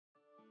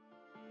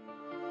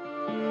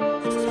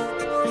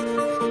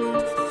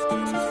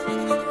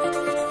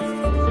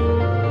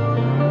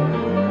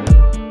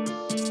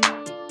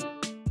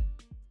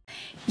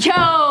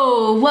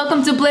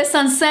Welcome to Bliss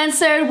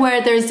Uncensored,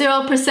 where there's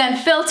 0%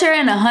 filter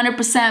and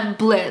 100%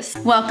 bliss.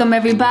 Welcome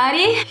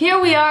everybody.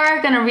 Here we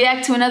are gonna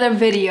react to another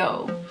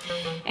video.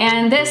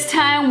 And this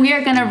time we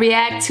are gonna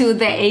react to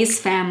the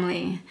Ace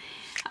family.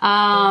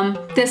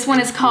 This one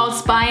is called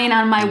Spying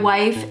on My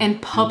Wife in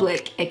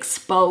Public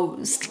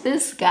Exposed.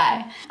 This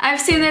guy. I've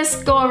seen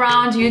this go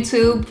around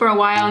YouTube for a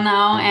while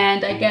now,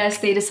 and I guess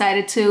they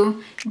decided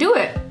to do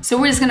it. So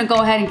we're just gonna go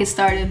ahead and get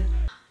started.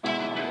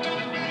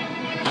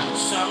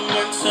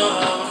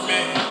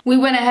 We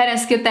went ahead and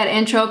skipped that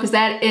intro because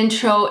that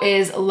intro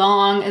is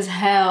long as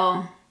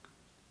hell.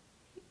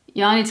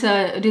 Y'all need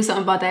to do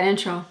something about that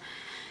intro.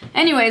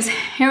 Anyways,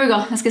 here we go.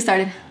 Let's get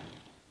started.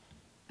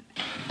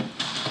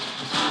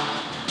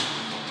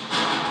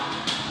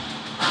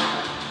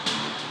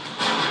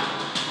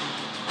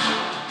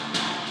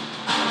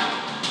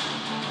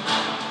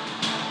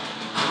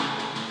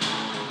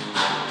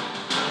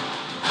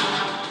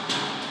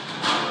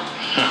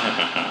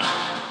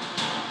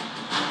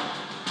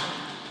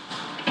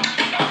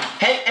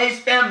 Hey Ace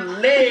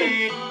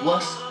family,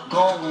 what's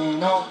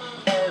going on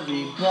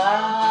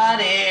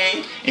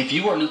everybody? If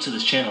you are new to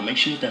this channel, make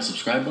sure you hit that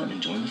subscribe button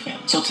and join the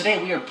family. So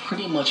today we are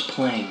pretty much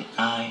playing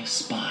I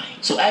Spy.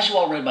 So as you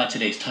all read by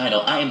today's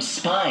title, I am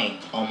spying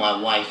on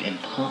my wife in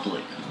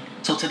public.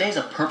 So today's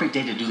a perfect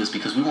day to do this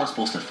because we weren't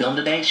supposed to film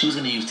today. She was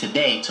going to use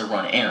today to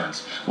run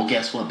errands. Well,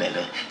 guess what,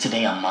 baby?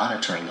 Today I'm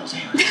monitoring those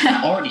errands.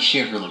 I already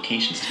shared her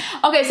locations.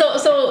 Okay, so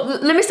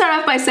let me start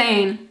off by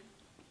saying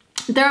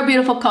they're a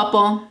beautiful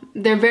couple.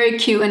 They're very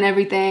cute and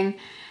everything.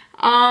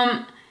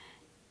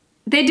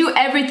 They do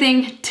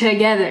everything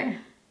together.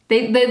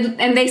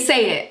 They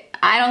say it.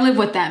 I don't live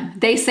with them.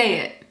 They say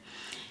it.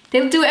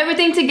 They do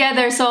everything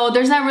together, so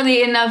there's not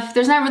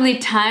really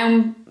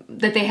time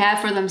that they have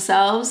for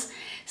themselves.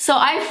 So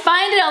I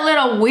find it a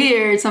little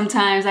weird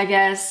sometimes, I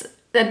guess,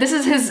 that this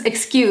is his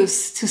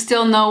excuse to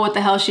still know what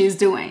the hell she's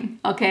doing,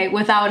 okay,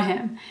 without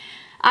him.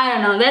 I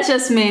don't know, that's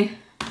just me.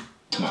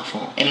 To my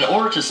phone. And in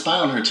order to spy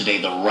on her today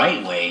the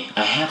right way,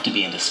 I have to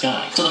be in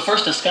disguise. So the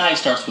first disguise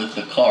starts with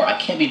the car. I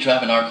can't be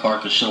driving our car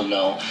because she'll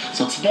know.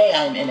 So today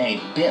I'm in a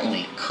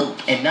Bentley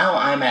coupe. And now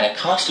I'm at a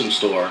costume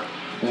store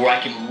where I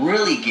can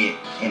really get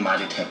in my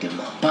detective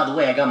mode. By the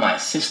way, I got my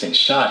assistant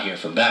shot here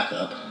for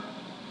backup.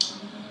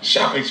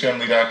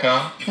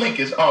 ShopAceFamily.com. Link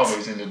is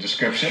always in the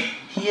description.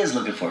 He is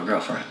looking for a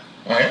girlfriend.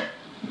 Oh yeah?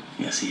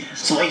 Yes, he is.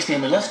 So Ace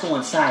family, let's go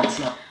inside and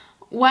see how...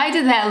 Why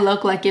did that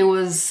look like it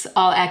was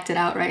all acted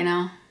out right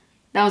now?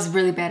 That was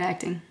really bad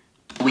acting.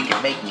 We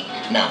can make me,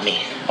 not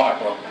me. Alright,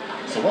 bro.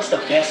 So what's the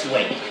best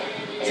way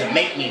to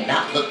make me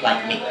not look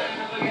like me?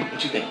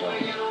 What you think, bro?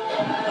 You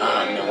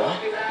know what?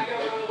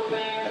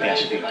 I think I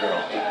should be a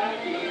girl.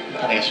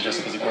 I think I should dress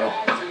up as a girl.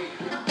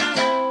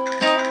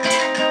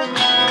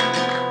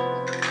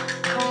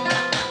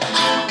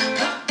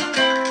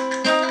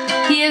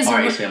 He is...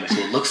 Alright, family,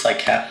 so it looks like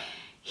Cap.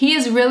 He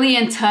is really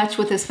in touch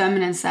with his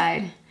feminine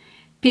side.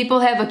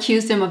 People have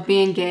accused him of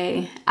being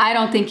gay. I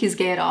don't think he's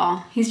gay at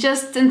all. He's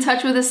just in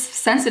touch with his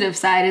sensitive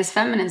side, his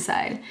feminine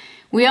side.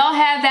 We all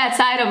have that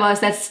side of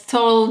us that's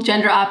total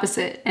gender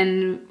opposite.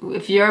 And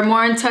if you're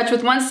more in touch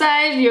with one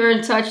side, you're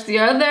in touch with the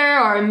other,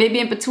 or maybe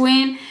in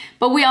between.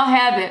 But we all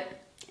have it,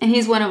 and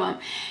he's one of them.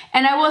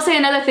 And I will say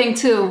another thing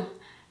too.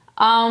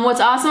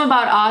 What's awesome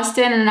about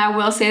Austin, and I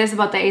will say this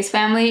about the Ace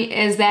family,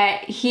 is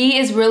that he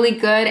is really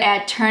good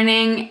at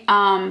turning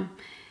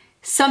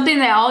something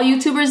that all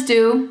YouTubers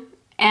do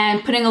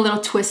and putting a little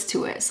twist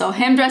to it. So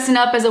him dressing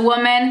up as a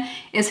woman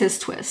is his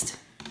twist.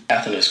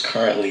 Catherine is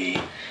currently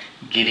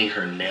getting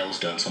her nails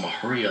done, so I'm gonna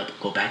hurry up,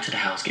 go back to the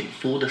house, get in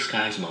full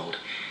disguise mode,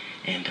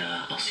 and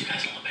I'll see you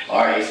guys in a little bit.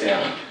 All right,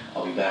 family,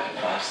 I'll be back in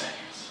 5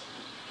 seconds.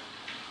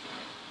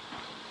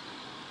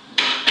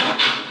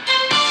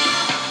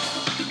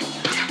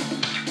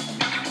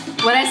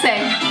 What'd I say?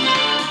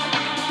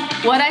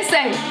 What'd I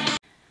say?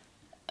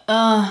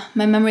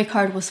 My memory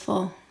card was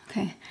full.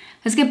 Okay,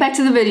 let's get back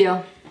to the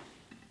video.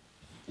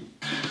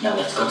 Now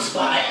let's go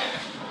spy.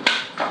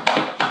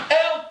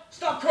 Elle,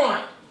 stop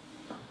crying.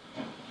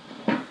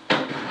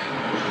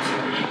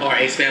 All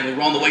right, Ace family,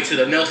 we're on the way to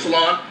the nail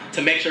salon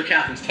to make sure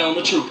Catherine's telling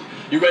the truth.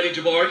 You ready,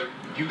 Jabari?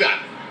 You got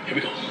it. Here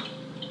we go.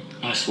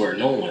 I swear,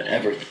 no one would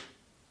ever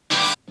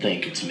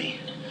think it's me.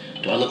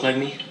 Do I look like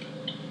me?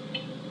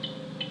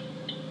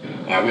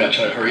 All right, we gotta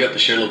try to hurry up. The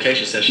shared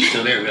location says she's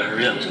still there. We gotta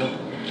hurry up. Let's go.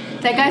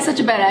 That guy's such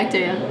a bad actor,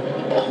 yeah.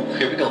 Oh,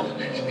 here we go.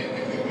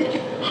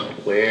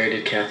 Where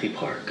did Kathy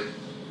park?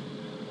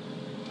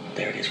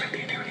 There it is, right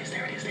there. There it is.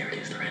 There it is. There it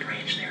is. The red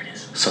range. There it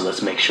is. So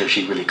let's make sure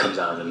she really comes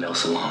out of the nail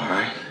salon, all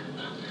right?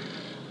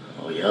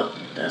 Oh, yep.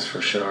 That's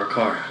for sure our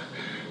car.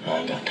 I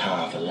ain't got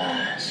time for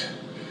lies.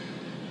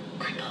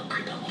 Creep up a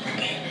little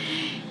bit.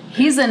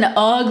 He's an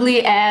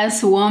ugly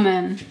ass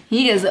woman.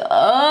 He is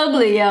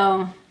ugly,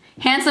 yo.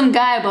 Handsome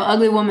guy, but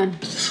ugly woman.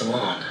 It's the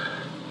salon.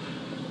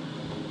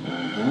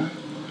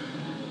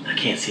 I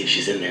can't see if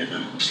she's in there,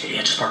 though.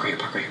 Yeah, just park right here,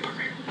 park right here, park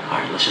right here. All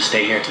right, let's just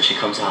stay here until she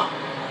comes out.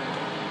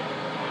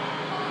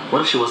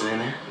 What if she wasn't in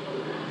there?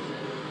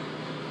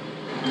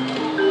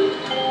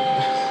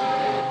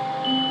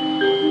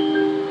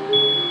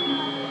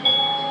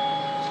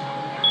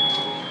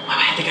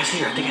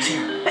 her. I think I see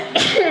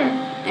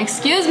her.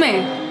 Excuse me.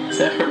 Is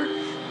that her?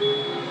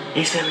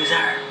 Ace family, is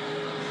that her?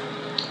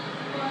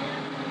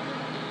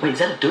 Wait, is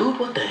that a dude?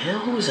 What the hell?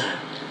 Who is that?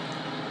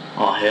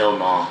 Oh, hell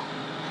no.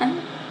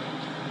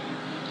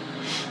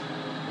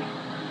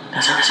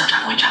 That's her,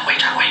 drive away,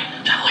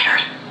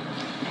 hurry.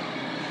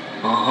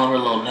 Her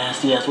little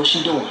nasty ass. What's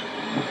she doing?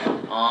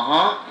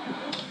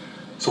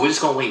 So we're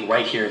just gonna wait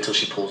right here until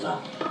she pulls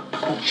out.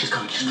 Oh, she's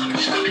coming. Get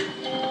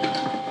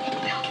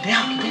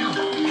down. You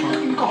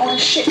got all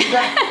this shit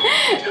back.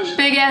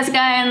 Big ass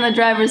guy in the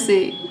driver's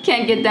seat.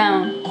 Can't get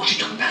down. Oh, she's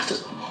driving past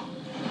us.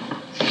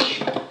 She's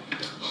driving.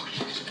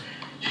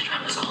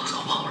 Let's go.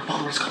 Follow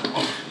her. Let's go.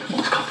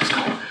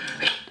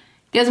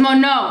 Gizmo,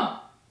 no.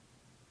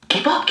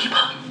 Keep up.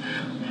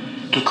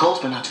 Get close,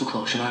 but not too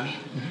close, you know what I mean?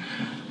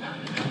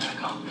 There we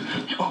go.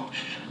 Oh,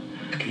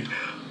 okay.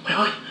 Wait.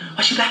 Why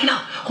is she backing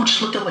out? Oh,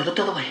 just look the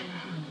other way.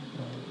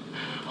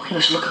 Okay,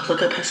 let's look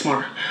at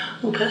PetSmart.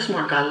 Oh,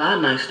 PetSmart got a lot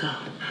of nice stuff.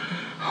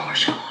 Oh, where's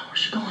she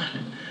going?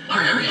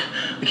 Hurry.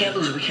 We can't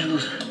lose her.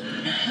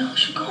 Where the hell is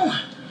she going?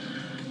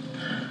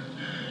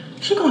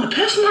 She going to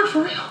PetSmart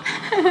for real?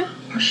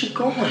 Where's she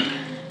going?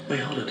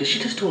 Wait, hold up. Did she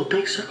just do a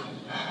big circle?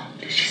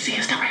 Did she see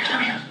us? Down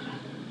here.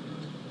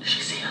 Did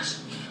she see us?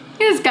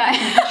 This guy.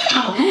 She's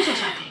trying to lose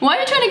us, I think. Why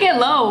are you trying to get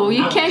low?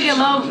 You can't get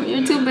low.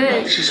 You're too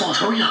big. She saw us.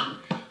 Hurry up.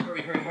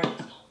 Hurry.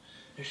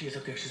 There she is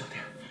up there. She's up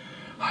there.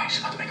 All right, she's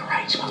about to make a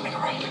right. All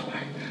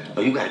right.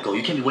 No, you gotta go.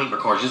 You can't be waiting for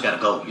cars. You just gotta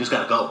go.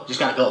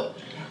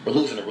 We're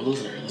losing her.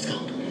 Let's go.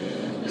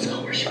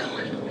 Where's she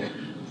going?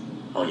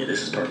 Oh, yeah,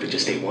 this is perfect.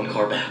 Just stay one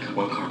car back.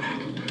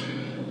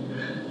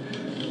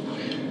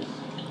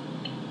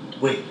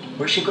 Wait,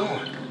 where's she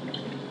going?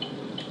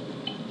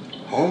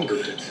 Home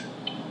Goods.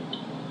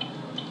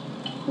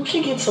 Who's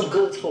she getting some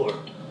goods for?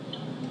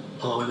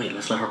 Oh, wait.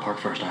 Let's let her park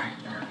first, all right?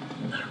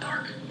 Let her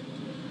park.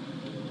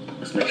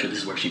 Let's make sure this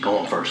is where she's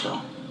going first,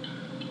 though.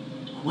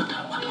 What the?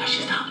 Why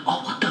she stop?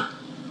 Oh, what the?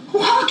 Who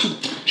honking?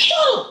 Shut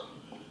up!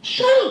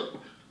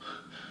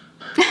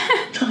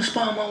 Trying to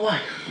spy on my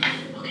wife.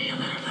 Okay, yeah,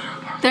 let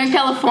her park. They're in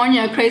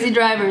California. Crazy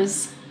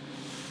drivers.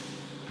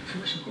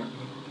 Where's she parking?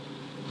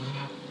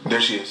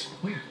 There she is.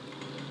 Where?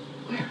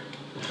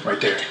 Right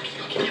there.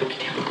 Get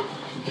down.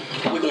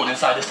 We're going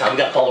inside this time. We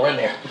gotta follow her in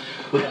there.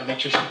 We gotta make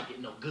sure she's not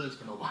getting no goods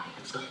for nobody.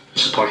 Let's go.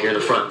 Just park here in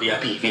the front.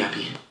 VIP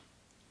parking.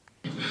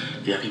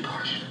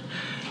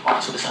 All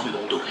right, so this is how we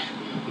gonna do it.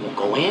 We gonna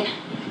go in,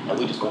 and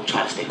we just gonna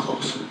try to stay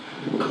close.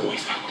 Come on,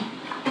 Ace family.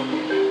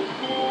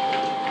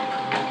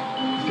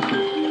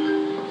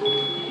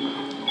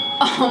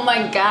 Oh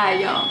my God,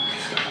 yo.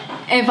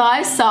 If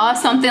I saw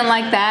something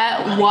like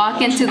that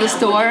walk into the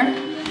store,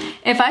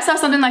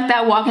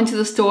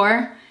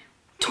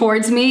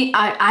 towards me,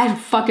 I'd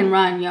fucking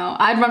run, yo.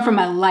 I'd run for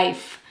my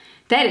life.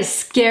 That is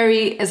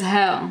scary as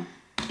hell.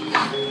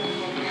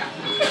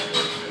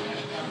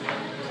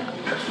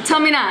 Tell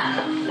me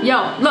not.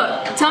 Yo,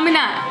 look, tell me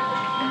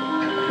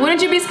not.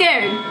 Wouldn't you be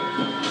scared?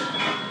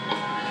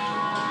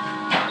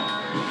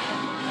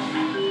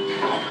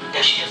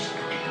 There she is.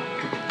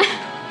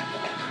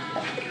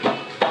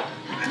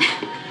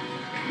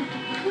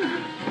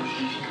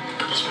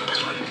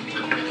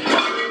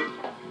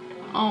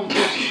 Oh my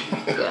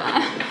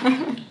God. I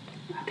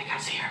think I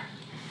see her.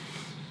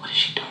 What is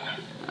she doing?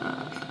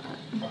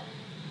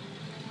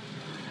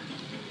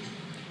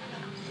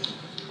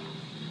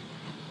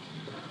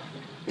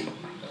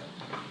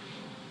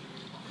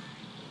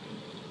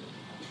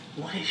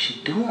 What is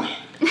she doing?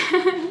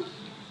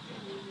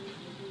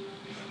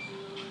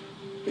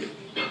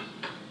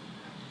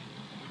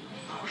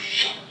 Oh,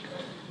 shit.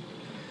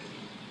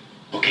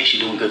 Okay, she's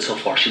doing good so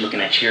far. She's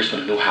looking at chairs for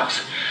the new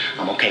house.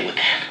 I'm okay with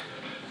that.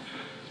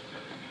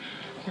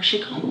 Where's she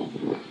going?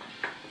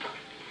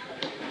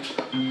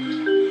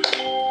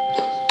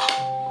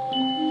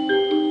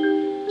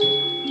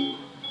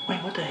 Wait,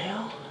 what the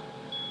hell?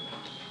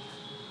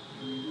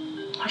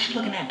 Why is she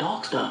looking at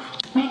dog stuff?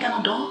 We ain't got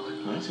no dog.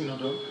 I ain't seen no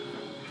dog.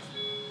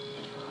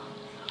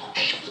 Oh,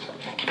 shit.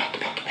 Get back.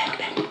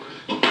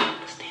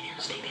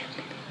 Stay there.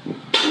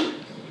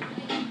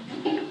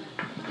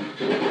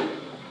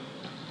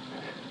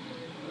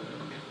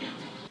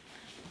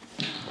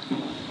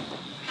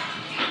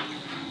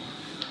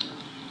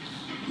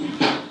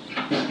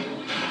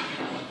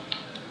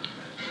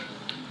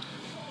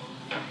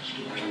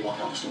 She's ready to walk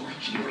down the store.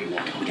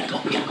 We gotta go.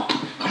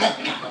 Come on,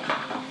 we gotta go.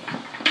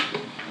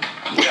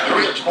 Yeah,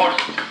 hurry up, Spark.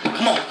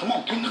 Come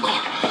on, get in the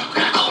car. We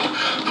gotta go.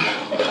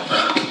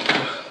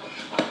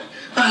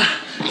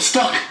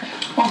 Stuck.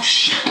 Oh,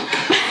 shit.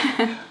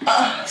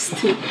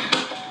 Stupid.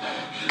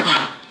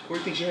 Where do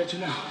you think she headed to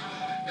now?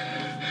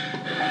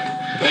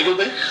 Bagel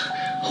Day?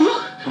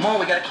 Come on,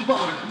 we gotta keep up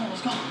with her. Come on,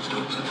 let's go.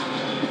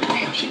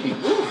 Damn, she be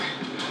moving.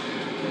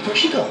 Where'd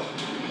she go?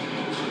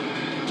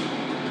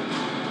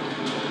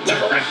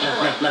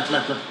 Left.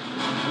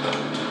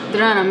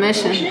 They're on a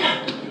mission.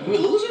 Yeah. We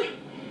lose her?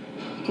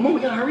 Come on, we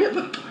gotta hurry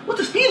up. What's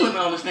the speed limit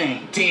on this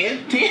thing?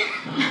 10?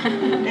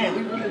 Damn,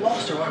 we really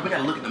lost her. All right, we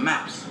gotta look at the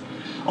maps.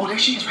 Oh, there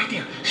she is, right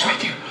there. She's right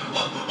there.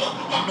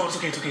 Oh, no, it's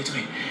okay, it's okay, it's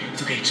okay.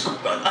 It's okay, just go.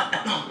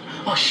 No.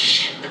 Oh,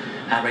 shit.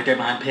 Right there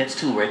behind Pets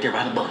 2, right there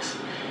behind the bus.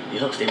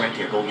 Yup, stay right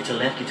there. Go get to the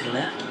left, get to the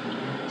left.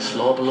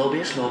 Slow up a little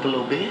bit, slow up a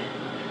little bit.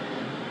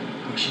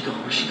 Where'd she go?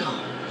 Where'd she go?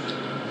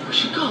 Where'd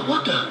she go?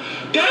 What the?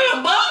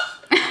 Damn, bus!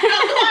 Get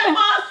out the way,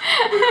 bus!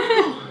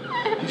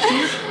 You see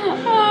her?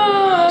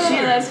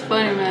 Oh, that's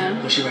funny,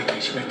 man. Oh, she right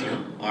there, she right there.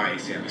 All right,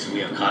 Sammy, so we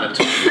have caught up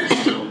to her. We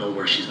still don't know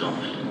where she's going.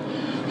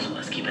 So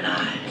let's keep an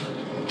eye.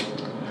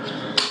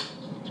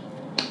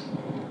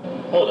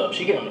 Hold up,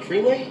 she get on the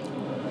freeway?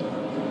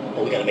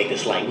 Oh, we gotta make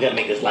this light. We gotta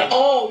make this light.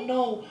 Oh,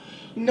 no.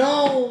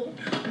 No.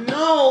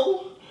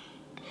 No.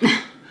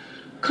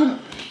 Come on.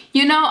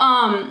 You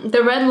know,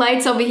 the red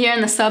lights over here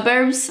in the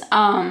suburbs,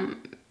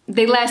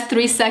 they last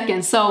 3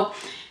 seconds. So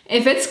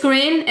if it's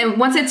green and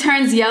once it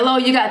turns yellow,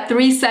 you got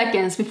 3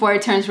 seconds before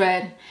it turns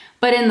red.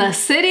 But in the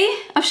city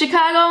of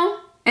Chicago,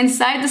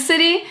 inside the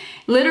city,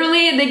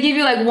 literally they give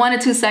you like 1 or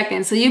 2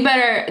 seconds. So you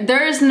better,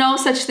 there is no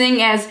such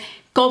thing as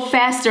go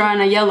faster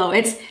on a yellow.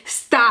 It's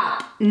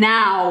stop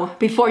now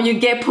before you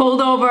get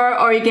pulled over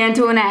or you get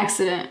into an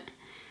accident.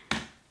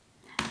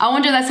 I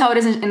wonder that's how it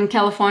is in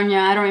California.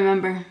 I don't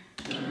remember.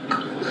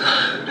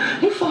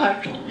 You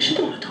fired. Is she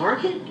going to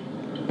Target?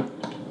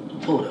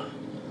 Hold up.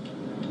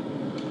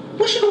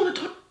 What's she going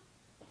to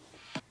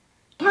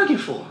Target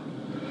for?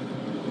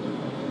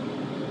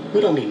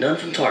 We don't need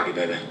nothing from Target,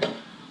 baby.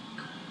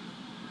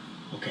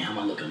 Okay, how am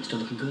I looking? I'm still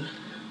looking good?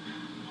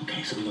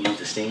 Okay, so we're going to use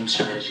the same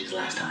strategy as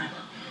last time.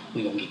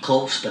 We're going to get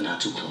close, but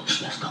not too close.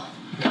 Let's go. All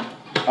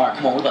right,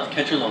 come on. We're about to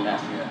catch her little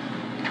nasty.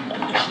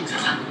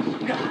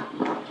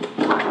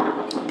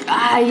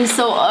 Ah, he's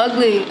so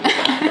ugly.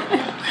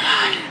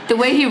 The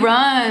way he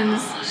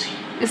runs.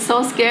 It's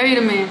so scary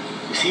to me.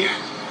 You see her?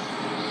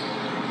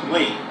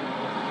 Wait.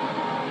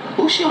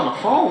 Who's she on the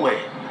phone with?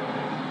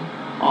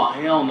 Oh,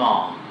 hell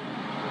no.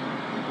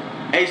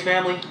 Ace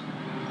family?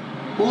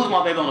 Who's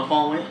my baby on the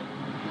phone with?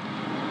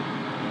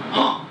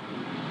 Huh?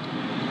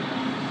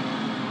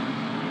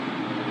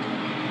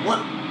 What?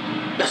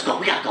 Let's go.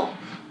 We gotta go.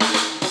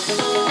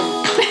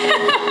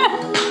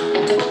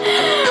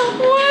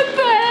 What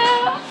the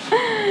hell?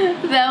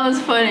 That was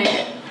funny.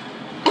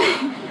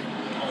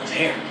 Oh, his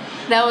hair.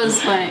 That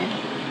was funny.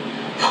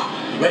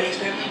 Ready, Ace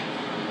family?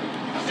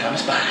 Time to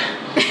spy.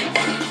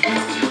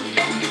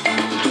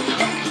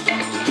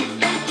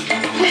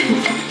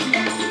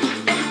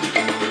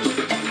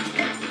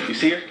 You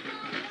see her?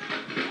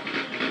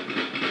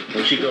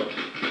 Where'd she go?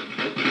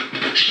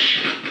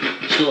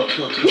 Slow up.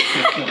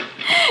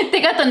 They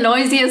got the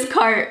noisiest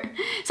cart.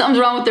 Something's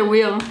wrong with their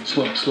wheel.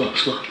 Slow up. All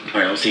right, I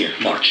don't see her.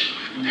 March.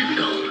 There we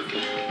go.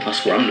 I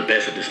swear I'm the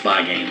best at this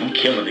spy game. I'm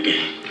killing the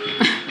game.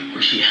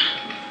 Where's she at?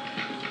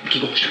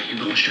 Keep going straight.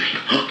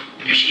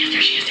 There she is.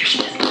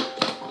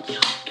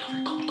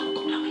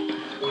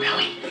 Go that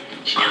way.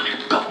 She's down there.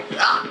 Go.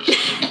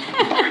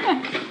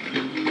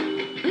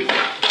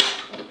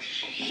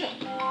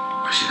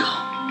 Where'd she go?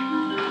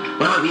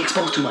 Wait, we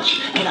exposed too much.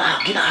 Get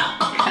out.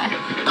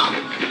 Go.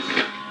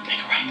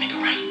 Make it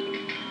right.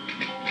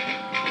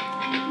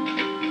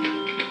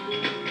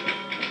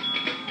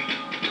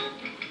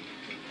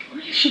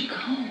 Where did she go?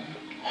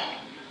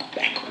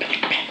 Back. Go back.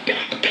 Back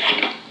up.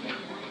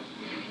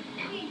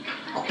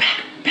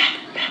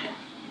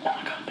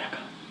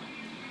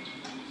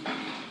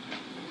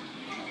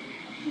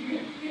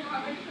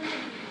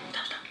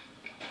 Stop.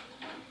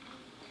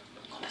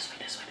 Go this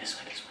way.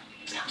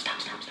 Stop.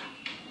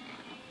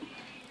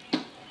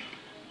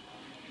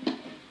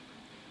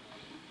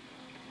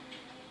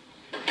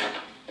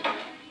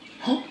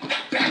 Oh,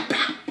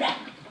 back.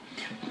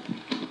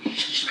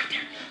 She's right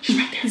there.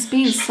 He's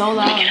being so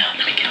loud.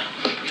 Let me get out.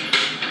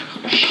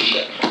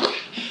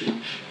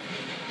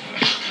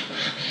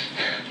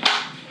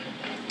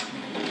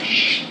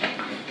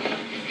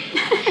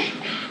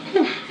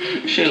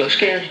 She looks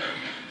scary.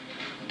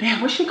 Damn,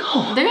 where'd she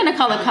go? They're gonna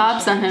call the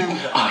cops on him.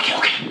 Okay.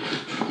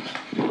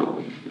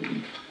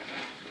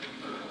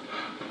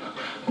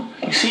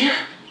 You see her?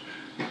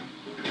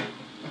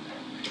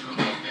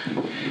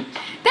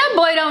 That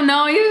boy don't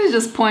know. He was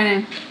just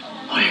pointing.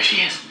 Oh, there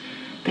she is.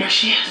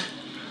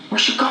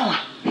 Where's she going?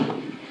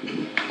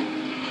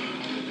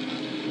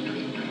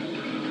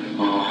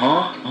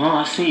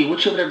 I see you.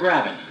 What you over there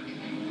grabbing?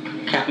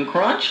 Captain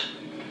Crunch?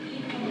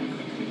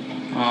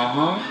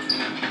 Oh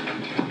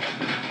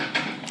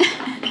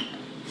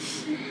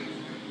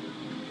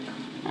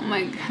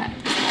my God.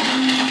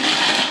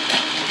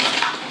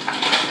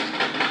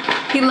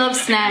 He loves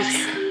snacks.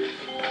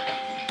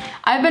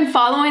 I've been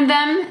following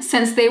them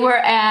since they were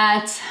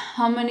at,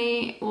 how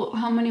many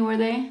were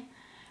they?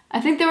 I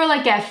think they were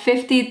like at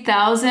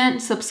 50,000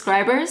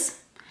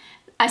 subscribers.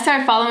 I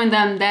started following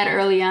them that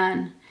early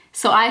on.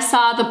 So I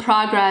saw the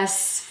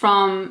progress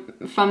from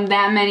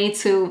that many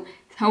to,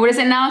 what is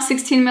it now?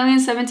 16 million,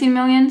 17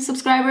 million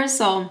subscribers.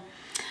 So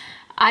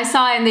I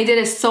saw it and they did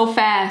it so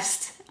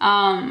fast.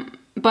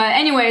 But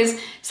anyways,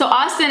 so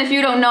Austin, if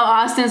you don't know,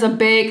 Austin's a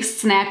big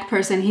snack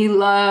person. He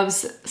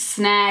loves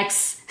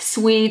snacks,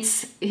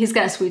 sweets. He's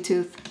got a sweet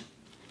tooth.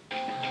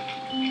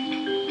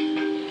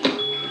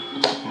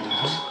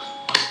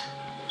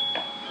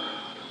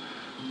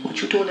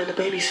 doing in the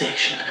baby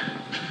section?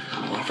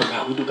 Oh, I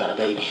forgot. We do got a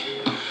baby.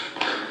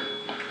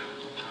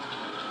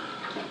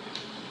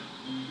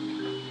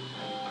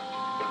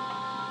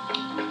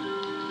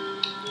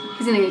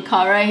 He's gonna get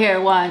caught right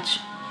here, watch.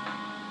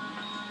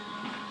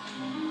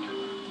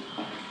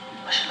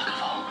 What's she looking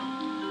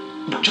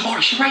for?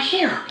 Jabari, she's right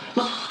here.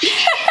 Look.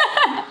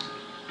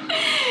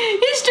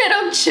 He's straight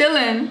up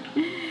chilling.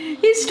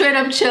 He's straight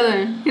up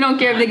chilling. He don't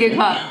care if they get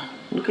caught.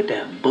 Look at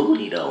that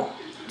booty, though.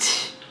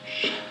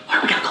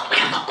 Alright, we gotta go.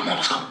 Come on,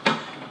 let's go.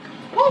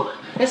 Woo!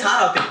 It's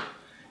hot out there.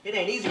 It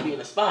ain't easy being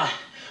a spy.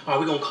 Alright,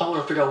 we're gonna call her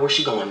and figure out where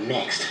she's going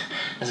next.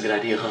 That's a good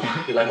idea,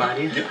 huh? You like my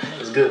idea? Yeah.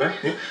 That's good, right?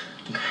 Yeah.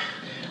 Okay.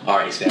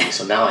 Alright, family.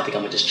 So now I think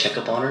I'm gonna just check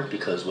up on her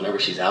because whenever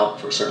she's out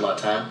for a certain amount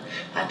of time,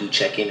 I do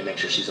check in to make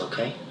sure she's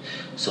okay.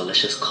 So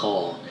let's just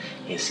call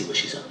and see what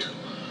she's up to.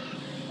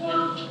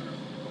 Hello?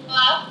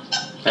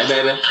 Hey,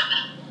 baby.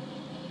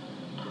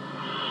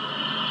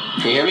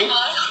 Can you hear me?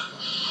 Hello?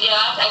 Yeah,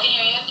 I can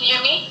hear you. Can you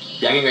hear me?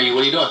 Yeah, I can hear you.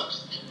 What are you doing?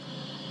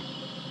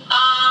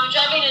 I'm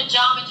driving to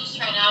Jamba Juice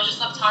right now. I just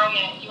left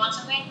Target. You want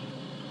something?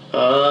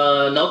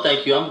 No,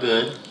 thank you. I'm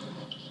good.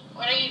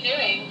 What are you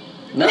doing?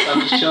 Nothing.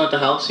 I'm just chilling at the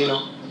house, you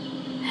know.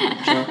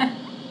 Chilling.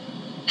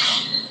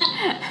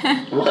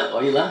 What? Why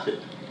are you laughing?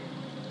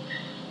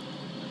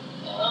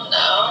 Oh,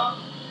 no.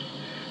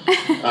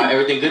 Alright,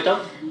 everything good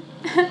though?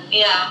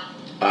 Yeah.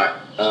 Alright.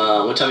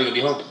 What time are you gonna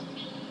be home?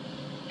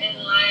 In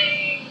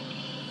like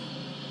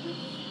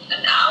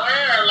an hour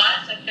or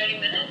less, like 30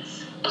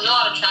 minutes. There's a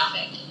lot of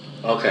traffic.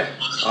 Okay.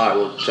 Alright,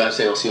 well, drive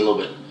safe. I'll see you in a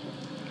little bit.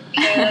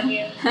 Okay, I love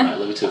you. Alright,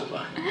 love you too.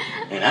 Bye.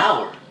 An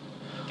hour?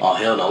 Oh,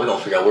 hell no. We're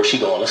gonna figure out where she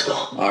going. Let's go.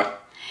 Alright.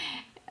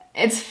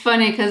 It's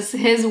funny because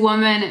his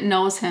woman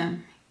knows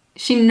him.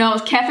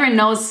 Catherine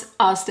knows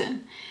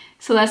Austin.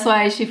 So that's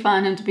why she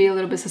found him to be a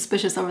little bit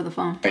suspicious over the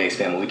phone. Hey,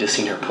 family, we just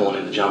seen her pulling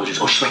in the Jamba Juice.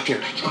 Oh, she's right there.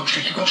 Keep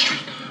going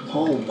straight.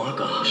 Oh my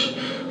gosh.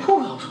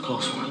 Whew, that was a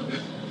close one.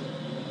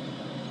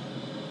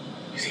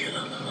 You see her?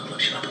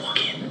 Look. She's about to walk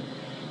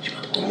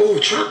in.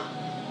 Move, Trump.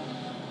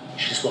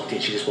 She just walked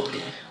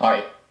in.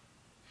 Alright.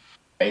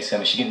 Hey,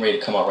 Sammy, she's getting ready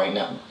to come out right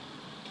now.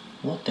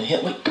 What the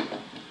hell? Wait.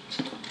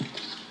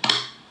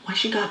 Why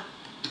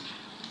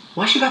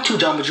she got 2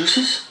 Jamba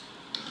Juices?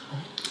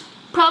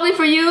 Probably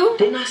for you.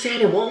 Didn't I say I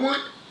didn't want one?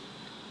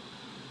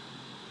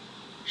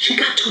 She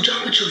got 2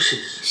 Jamba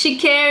Juices. She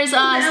cares,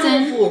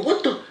 Austin.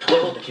 What the?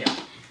 Wait, hold the camera.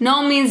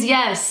 No means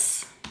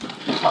yes.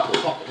 Wait,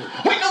 no.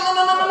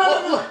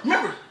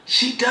 Remember,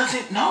 she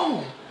doesn't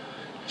know.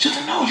 She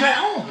doesn't know. You're at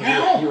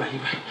home. You're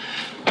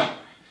right.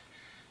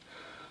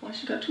 Why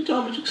she got 2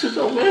 Jamba Juices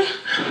though, man?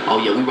 Oh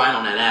yeah, we right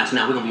on that ass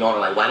now. We're gonna be on her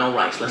like white on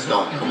rice. Let's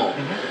go. Come on.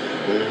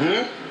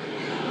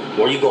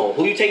 Where you going?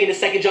 Who you taking the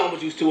second Jamba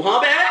Juice to,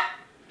 huh, man?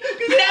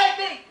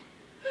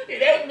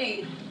 It ain't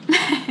me.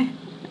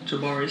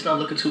 Jabari, it's not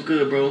looking too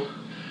good, bro.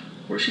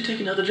 Where's she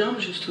taking the other Jamba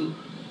Juice to?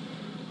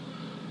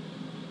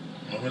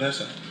 Where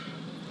that's at?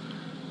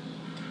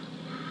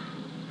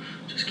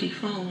 Just keep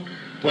following her.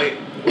 Wait,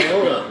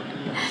 hold up.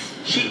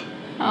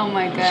 Oh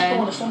my She going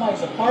god. to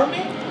somebody's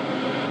apartment?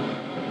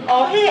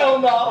 Oh, hell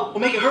no. Well,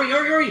 make it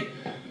hurry.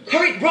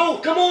 Hurry, bro,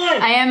 come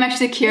on. I am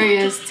actually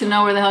curious to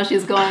know where the hell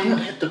she's I'm gonna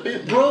going. hit the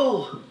bit,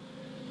 bro.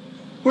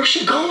 Where's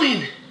she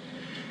going?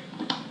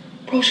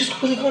 Bro, she's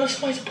really going to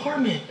somebody's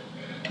apartment.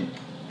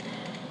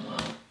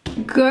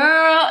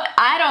 Girl,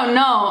 I don't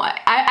know.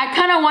 I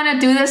kind of want to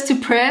do this to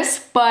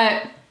Priss,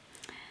 but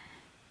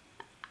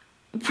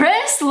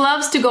Priss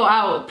loves to go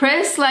out.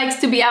 Priss likes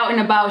to be out and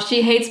about.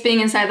 She hates being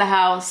inside the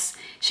house.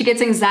 She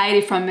gets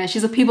anxiety from it.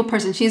 She's a people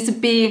person. She needs to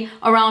be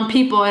around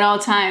people at all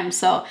times.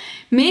 So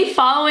me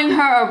following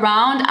her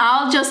around,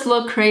 I'll just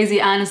look crazy,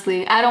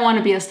 honestly. I don't want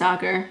to be a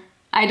stalker.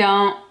 I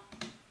don't.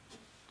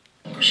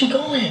 Where's she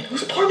going?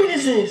 Whose apartment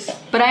is this?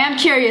 But I am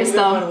curious We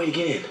gotta find a though. way to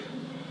get in.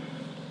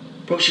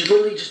 Bro, she's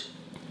literally just...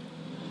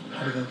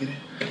 How we gonna get in?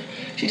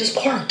 She just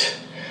parked.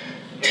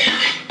 Damn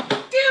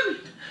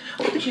it.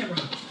 Put the camera.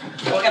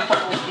 Oh, I gotta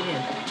find a way to get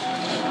in.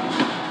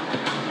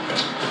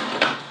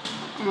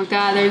 Oh my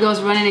god, there he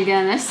goes running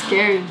again. That's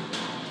scary.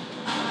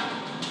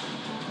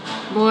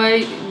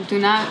 Boy, do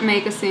not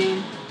make a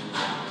scene.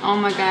 Oh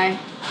my god.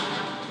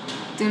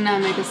 Do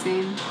not make a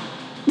scene.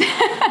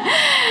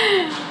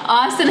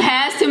 Austin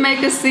has to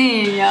make a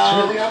scene,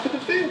 yo. Really out for the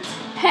fence.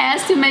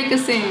 Has to make a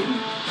scene.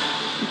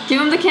 Give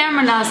him the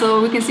camera now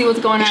so we can see what's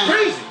going on.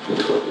 Crazy.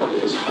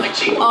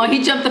 Oh,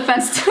 he jumped the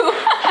fence too.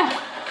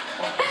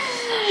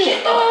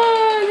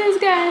 Oh, this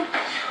guy. I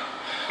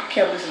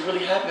can't believe this is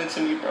really happening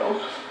to me, bro.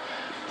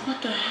 What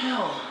the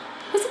hell?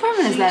 Whose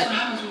apartment is That's what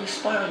that? happens when you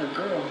spy on a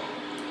girl.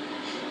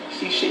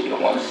 See shit you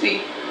don't want to see.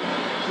 You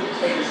just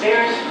take the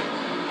stairs.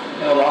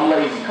 No, I'm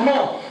lazy. Come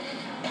on.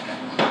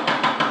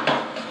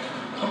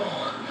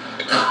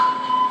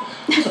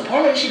 Whose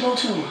apartment did she go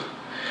to?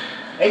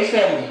 Ace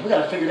family, we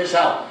gotta figure this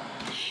out.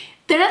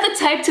 They're not the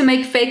type to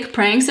make fake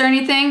pranks or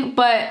anything,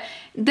 but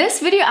this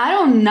video, I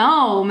don't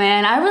know,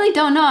 man. I really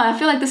don't know. I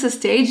feel like this is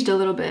staged a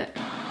little bit.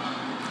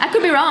 I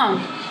could be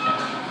wrong.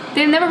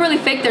 They never really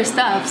fake their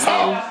stuff, so.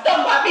 Stuck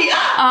by me.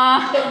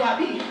 Stuck by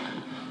me.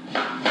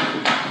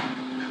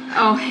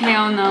 Oh,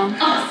 hell no.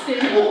 Austin.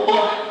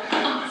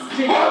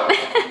 Austin.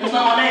 That's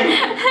not my name.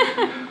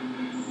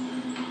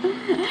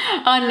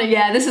 Oh, no,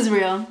 yeah, this is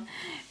real.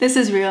 This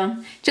is real.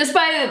 Just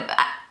by,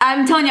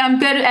 I'm telling you, I'm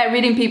good at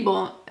reading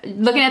people.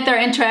 Looking at their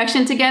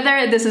interaction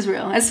together, this is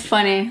real. It's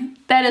funny.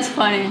 That is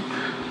funny.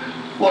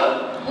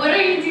 What? What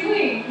are you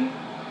doing?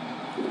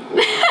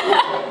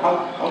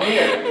 I'm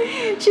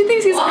here. She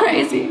thinks he's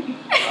crazy.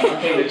 I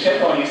came to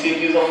check on you, see if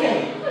he was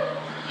okay.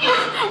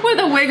 With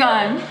a wig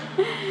on.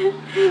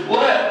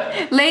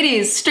 What?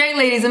 Ladies, straight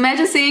ladies,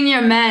 imagine seeing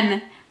your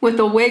men with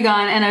a wig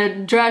on and a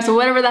dress or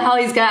whatever the hell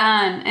he's got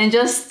on, and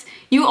just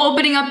you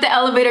opening up the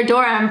elevator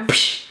door and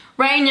psh,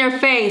 right in your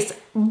face.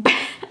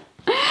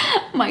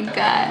 Oh my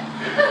God.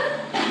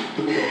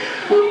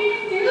 What are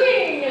you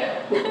doing?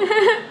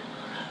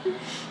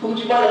 Who'd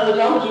you buy the other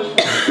Jamba Juice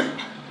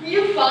for?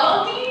 You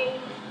followed me?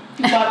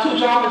 You bought 2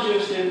 Jamba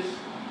Juices.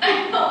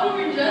 I thought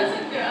we were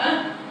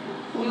Jessica.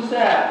 Who's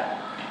that?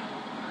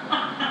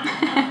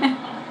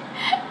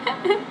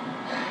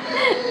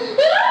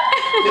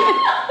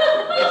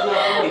 That's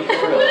not funny, for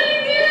real. What are you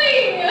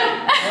doing? I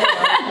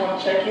just want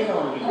to check in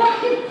on you. Why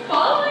are you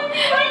following me?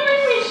 Why are you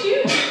wearing my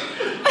shoes?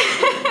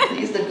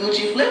 These are the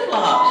Gucci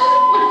flip-flops.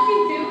 What are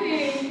you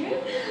doing?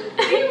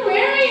 What are you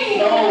wearing?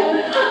 No.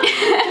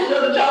 Who's the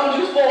Jamba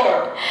Juice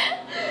for?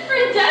 For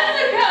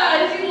Jessica.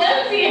 She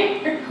lives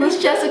here. Who's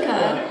Jessica?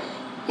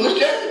 Who's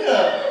Jessica?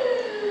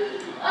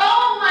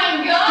 Oh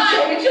my God.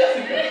 Show me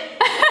Jessica.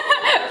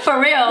 For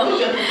real. Who's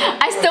Jessica?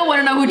 I still want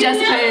to know who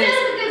Jessica is.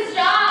 Jessica's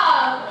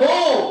job.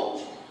 Who?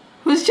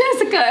 Who's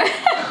Jessica?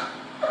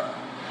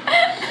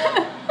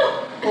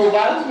 Who,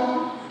 Violet's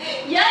mom?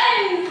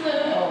 Yes.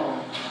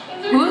 Oh.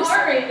 There's a Who's-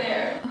 car right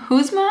there.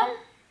 Whose mom?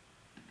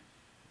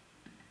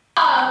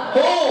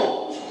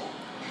 Who?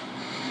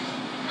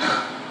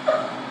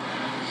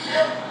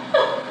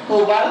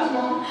 Who, Violet's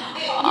mom?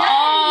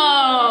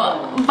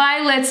 Oh,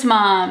 Violet's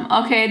mom.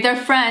 Okay, their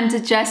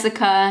friend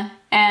Jessica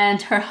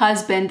and her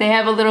husband, they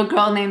have a little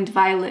girl named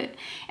Violet.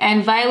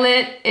 And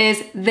Violet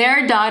is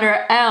their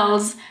daughter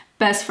Elle's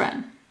best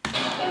friend.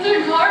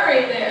 There's a car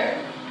right there.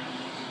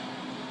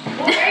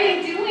 What are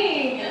you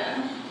doing?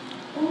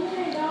 Oh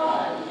my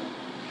God.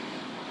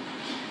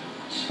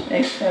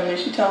 Hey, family,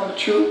 she telling the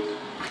truth?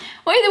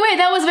 Wait,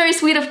 that was very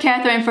sweet of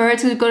Catherine for her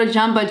to go to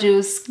Jamba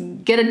Juice,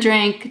 get a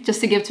drink just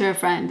to give to her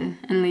friend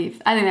and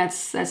leave. I think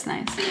that's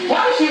nice.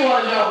 Why does she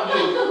want to Jamba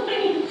Juice? What are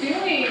you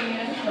doing?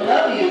 I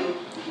love you.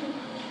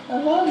 I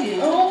love you.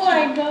 Oh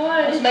my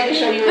God. Just making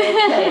sure you're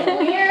okay.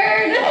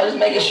 Weird. I was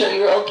making sure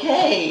you're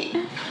okay.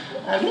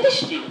 I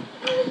missed you.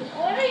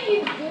 What are you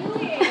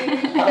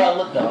doing? How do I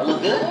look though? I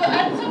look good?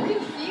 I'm so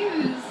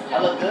confused.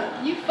 I look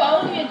good? You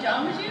follow me at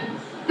Jamba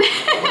Juice?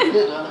 I look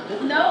good. Do I look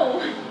good?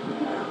 No.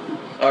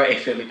 Alright,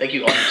 family, thank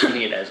you all for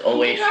tuning in as Can you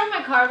always. drive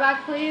my car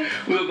back, please?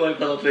 We were going to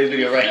close today's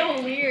video, right?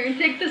 So weird.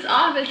 Take this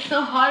off. It's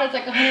so hot. It's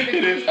like 100 It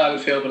degrees. is hot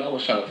as hell, but I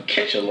was trying to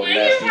catch a little Why are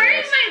nasty you wearing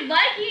ass. my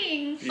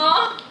leggings?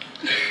 Oh.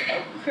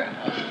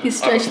 He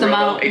stretched them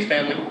out. Ace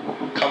family,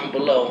 comment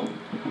below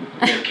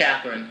if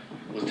Catherine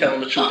was telling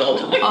the truth the whole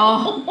time.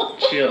 Oh,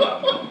 Chill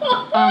out, man.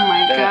 oh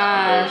my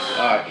gosh.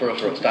 Alright, for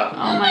real, stop.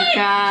 Oh my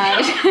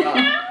gosh. Stop.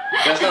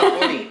 That's not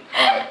funny.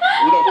 Alright,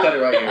 we're gonna cut it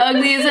right here.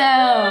 Ugly as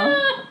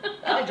hell.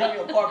 I ain't driving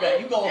your car back.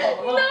 You go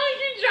home. No,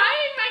 you're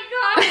driving my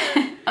car.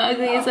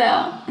 Ugly as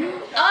hell.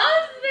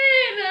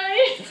 Austin,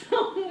 you're so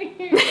weird.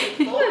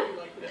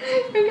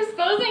 You're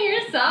exposing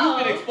yourself. You've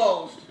been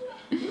exposed.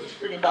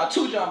 Freaking about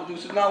 2 Jamba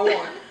Juices, not 1.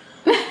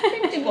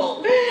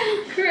 Exposed.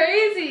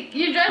 Crazy.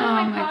 You're driving Oh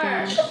my my car.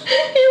 gosh.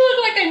 You look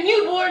like a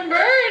newborn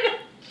bird.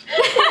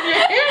 With your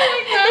hair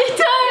like that. He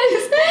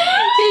does.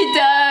 He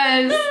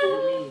does.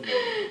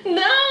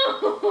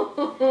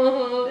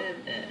 No.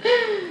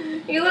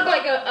 You look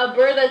like a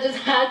bird that just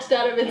hatched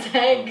out of its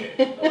egg.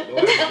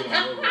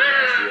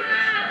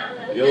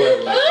 Yo,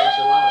 like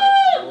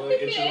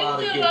enchilada.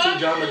 Get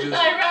 2 Jamba Juice.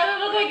 I'd rather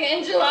look like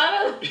an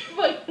enchilada than a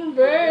fucking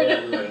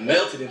bird. Like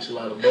melted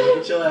enchilada, boy.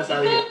 Get your ass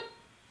out of here.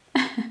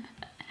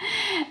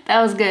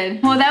 That was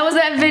good. Well, that was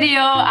that video.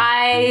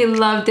 I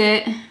loved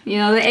it. You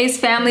know, the Ace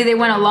family, they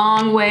went a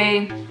long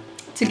way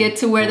to get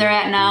to where they're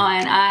at now,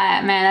 and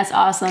man, that's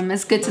awesome.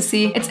 It's good to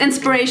see. It's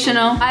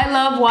inspirational. I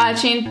love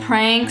watching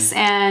pranks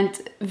and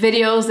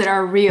videos that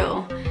are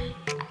real.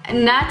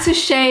 Not to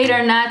shade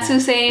or not to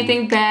say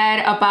anything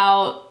bad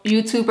about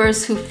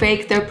YouTubers who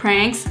fake their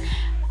pranks.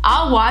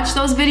 I'll watch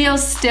those videos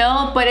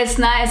still, but it's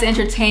not as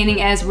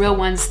entertaining as real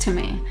ones to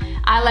me.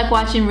 I like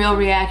watching real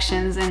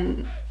reactions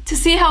and to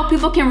see how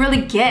people can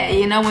really get,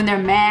 you know, when they're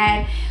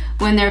mad,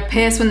 when they're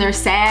pissed, when they're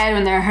sad,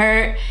 when they're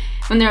hurt,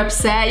 when they're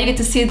upset. You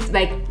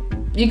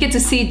get to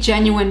see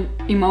genuine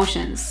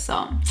emotions.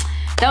 So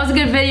that was a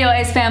good video,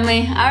 Ace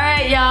family. All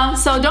right, y'all.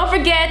 So don't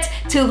forget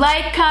to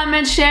like,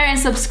 comment, share, and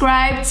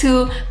subscribe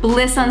to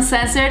BLISS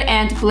Uncensored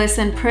and BLISS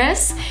and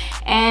PRISS.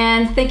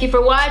 And thank you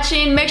for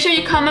watching. Make sure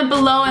you comment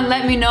below and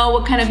let me know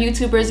what kind of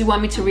YouTubers you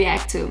want me to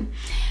react to.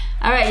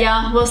 All right,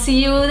 y'all. We'll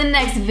see you in the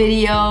next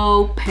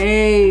video.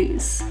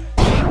 Peace.